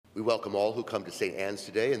We welcome all who come to St. Anne's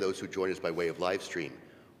today and those who join us by way of live stream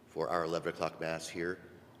for our 11 o'clock Mass here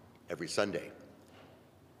every Sunday.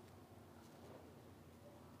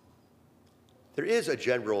 There is a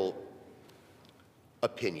general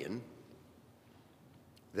opinion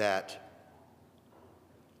that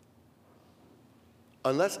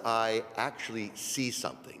unless I actually see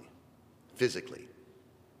something physically,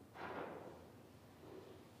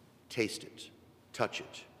 taste it, touch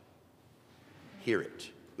it, hear it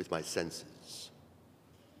with my senses,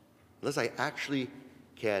 unless I actually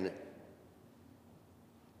can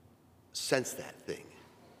sense that thing,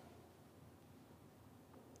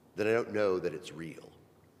 then I don't know that it's real.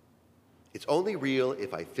 It's only real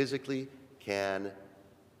if I physically can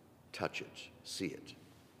touch it, see it.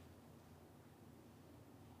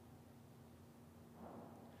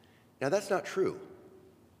 Now, that's not true.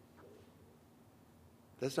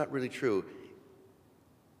 That's not really true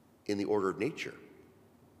in the order of nature.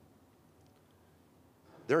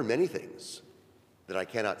 There are many things that I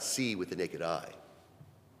cannot see with the naked eye,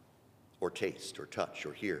 or taste, or touch,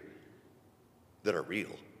 or hear, that are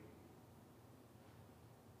real.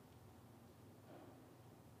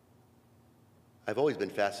 I've always been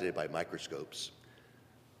fascinated by microscopes.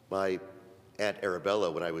 My Aunt Arabella,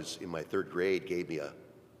 when I was in my 3rd grade, gave me a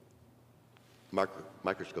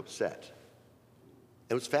microscope set.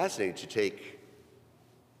 It was fascinating to take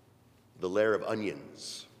the layer of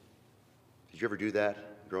onions. Did you ever do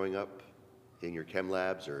that growing up in your chem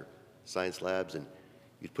labs or science labs? And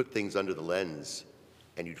you'd put things under the lens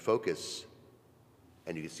and you'd focus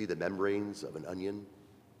and you could see the membranes of an onion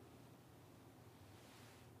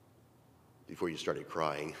before you started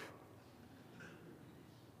crying.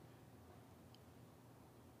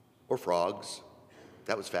 Or frogs.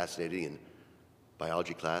 That was fascinating in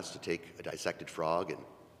biology class, to take a dissected frog and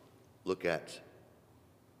look at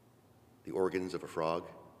the organs of a frog.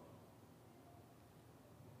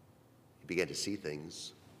 You began to see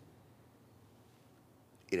things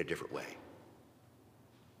in a different way.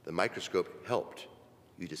 The microscope helped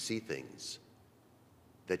you to see things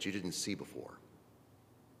that you didn't see before.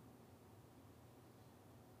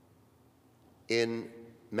 In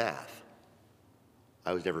math,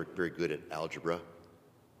 I was never very good at algebra,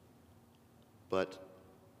 but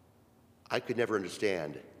I could never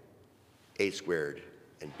understand a squared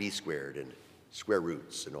and b squared and square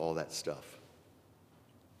roots and all that stuff.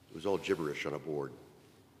 It was all gibberish on a board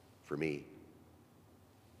for me.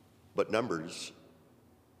 But numbers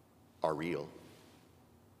are real.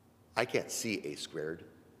 I can't see a squared.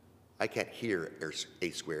 I can't hear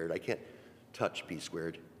a squared. I can't touch b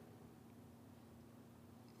squared.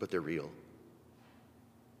 But they're real.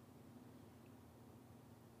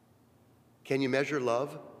 Can you measure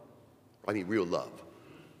love? I mean, real love.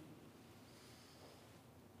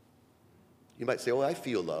 You might say, oh, I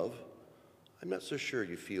feel love. I'm not so sure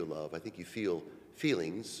you feel love. I think you feel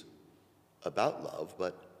feelings about love,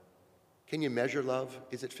 but can you measure love?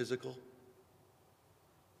 Is it physical?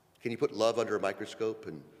 Can you put love under a microscope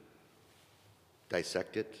and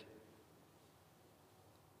dissect it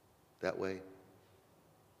that way?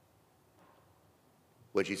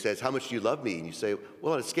 When she says, how much do you love me? And you say,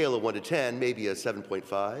 well, on a scale of 1 to 10, maybe a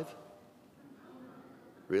 7.5.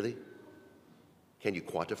 Really? Can you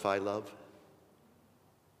quantify love?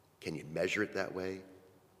 Can you measure it that way?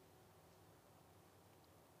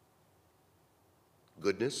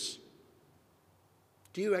 Goodness?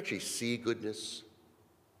 Do you actually see goodness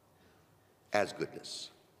as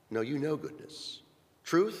goodness? No, you know goodness.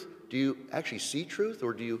 Truth? Do you actually see truth,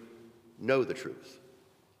 or do you know the truth?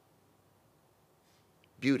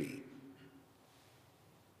 Beauty.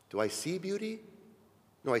 Do I see beauty?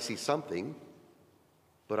 No, I see something,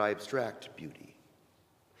 but I abstract beauty.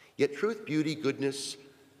 Yet truth, beauty, goodness,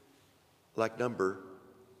 like number,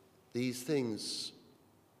 these things,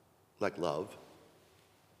 like love,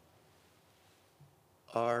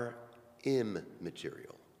 are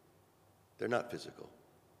immaterial. They're not physical,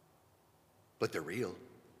 but they're real,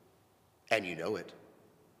 and you know it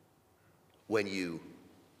when you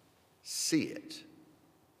see it.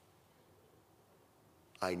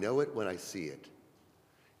 I know it when I see it.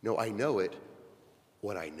 No, I know it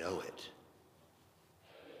when I know it.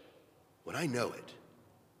 When I know it,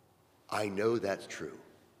 I know that's true.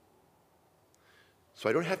 So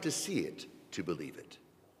I don't have to see it to believe it.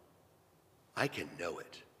 I can know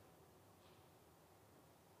it.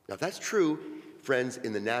 Now, if that's true, friends,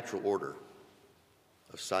 in the natural order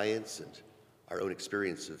of science and our own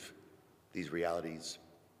experience of these realities,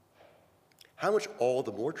 how much all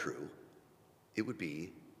the more true it would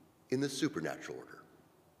be in the supernatural order.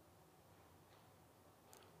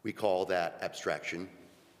 We call that abstraction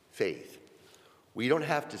faith, We don't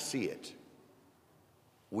have to see it.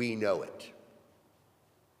 We know it.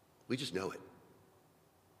 We just know it.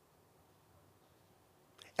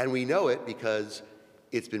 And we know it because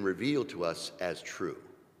it's been revealed to us as true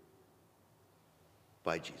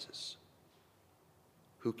by Jesus,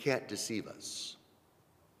 who can't deceive us.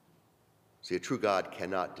 See, a true God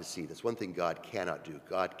cannot deceive. That's one thing God cannot do.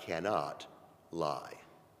 God cannot lie.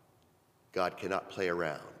 God cannot play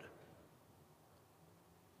around.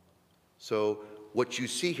 So what you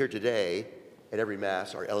see here today at every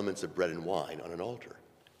Mass are elements of bread and wine on an altar.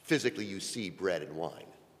 Physically, you see bread and wine.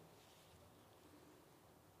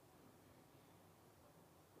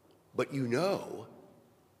 But you know,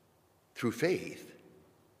 through faith,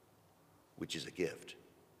 which is a gift,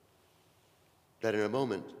 that in a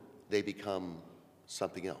moment they become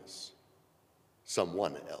something else,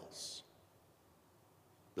 someone else,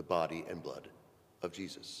 the body and blood of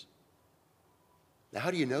Jesus. Now,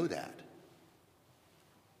 how do you know that?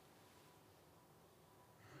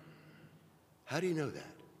 How do you know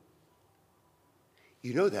that?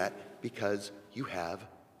 You know that because you have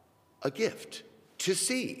a gift to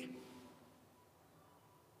see.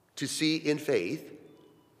 To see in faith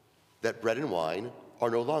that bread and wine are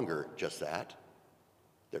no longer just that.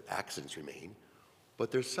 Their accents remain,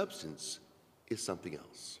 but their substance is something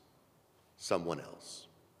else, someone else.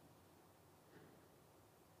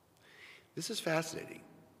 This is fascinating,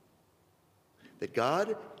 that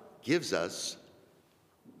God gives us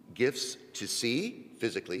gifts to see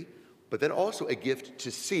physically, but then also a gift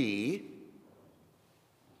to see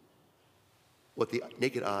what the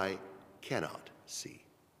naked eye cannot see.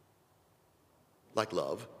 Like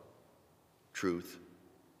love, truth,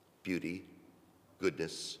 beauty,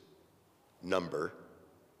 goodness, number.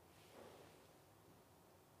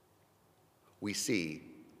 We see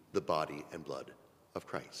the body and blood of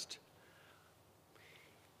Christ.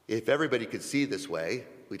 If everybody could see this way,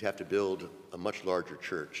 we'd have to build a much larger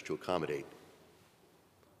church to accommodate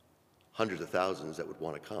hundreds of thousands that would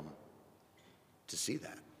want to come to see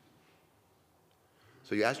that.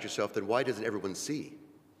 So you ask yourself, then why doesn't everyone see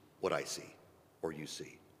what I see or you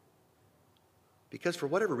see? Because for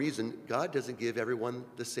whatever reason, God doesn't give everyone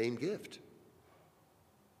the same gift.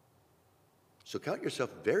 So count yourself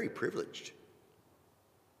very privileged.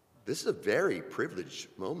 This is a very privileged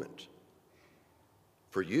moment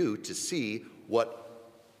for you to see what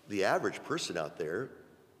the average person out there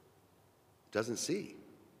doesn't see.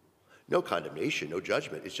 No condemnation, no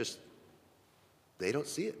judgment. It's just they don't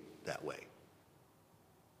see it that way.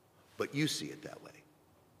 But you see it that way.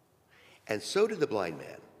 And so did the blind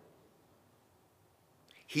man.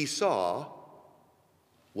 He saw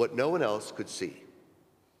what no one else could see,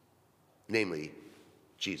 namely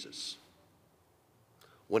Jesus.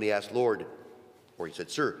 When he asked, Lord, or he said,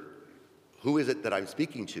 Sir, who is it that I'm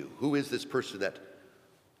speaking to? Who is this person that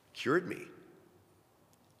cured me?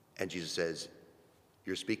 And Jesus says,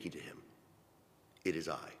 you're speaking to him. It is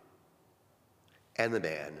I. And the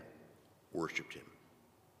man worshiped him.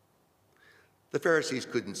 The Pharisees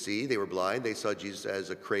couldn't see. They were blind. They saw Jesus as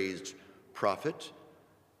a crazed prophet,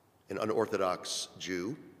 an unorthodox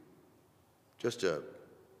Jew, just a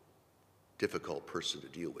difficult person to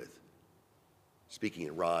deal with, speaking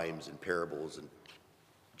in rhymes and parables and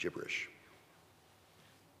gibberish.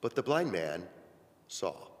 But the blind man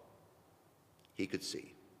saw. He could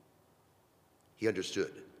see. He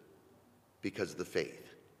understood because of the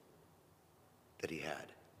faith that he had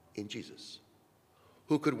in Jesus,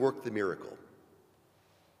 who could work the miracle.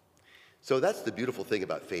 So that's the beautiful thing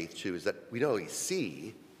about faith, too, is that we not only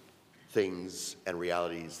see things and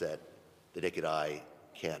realities that the naked eye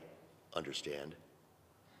can't understand,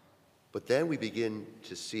 but then we begin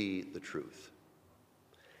to see the truth.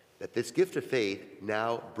 That this gift of faith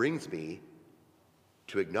now brings me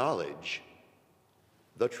to acknowledge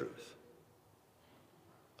the truth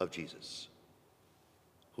of Jesus,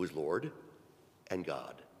 who is Lord and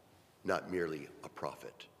God, not merely a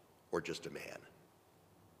prophet or just a man.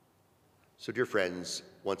 So, dear friends,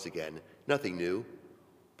 once again, nothing new,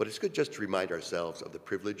 but it's good just to remind ourselves of the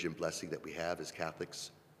privilege and blessing that we have as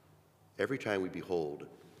Catholics every time we behold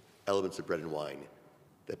elements of bread and wine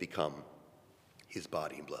that become his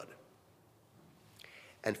body and blood.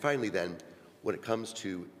 And finally then, when it comes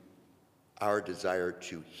to our desire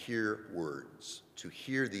to hear words, to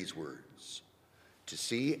hear these words, to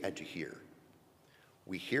see and to hear,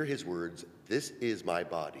 we hear his words, this is my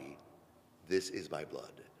body, this is my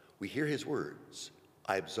blood. We hear his words,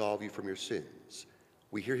 I absolve you from your sins.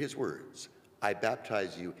 We hear his words, I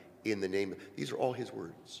baptize you in the name of, these are all his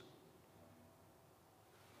words.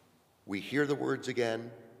 We hear the words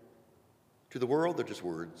again. To the world, they're just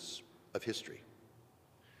words of history.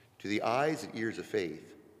 To the eyes and ears of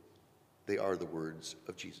faith, they are the words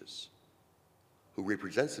of Jesus, who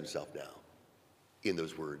represents himself now in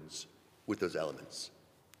those words, with those elements,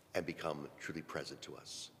 and become truly present to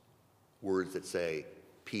us. Words that say,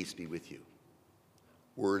 peace be with you.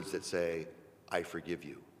 Words that say, I forgive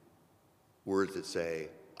you. Words that say,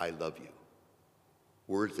 I love you.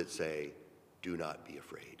 Words that say, do not be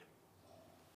afraid.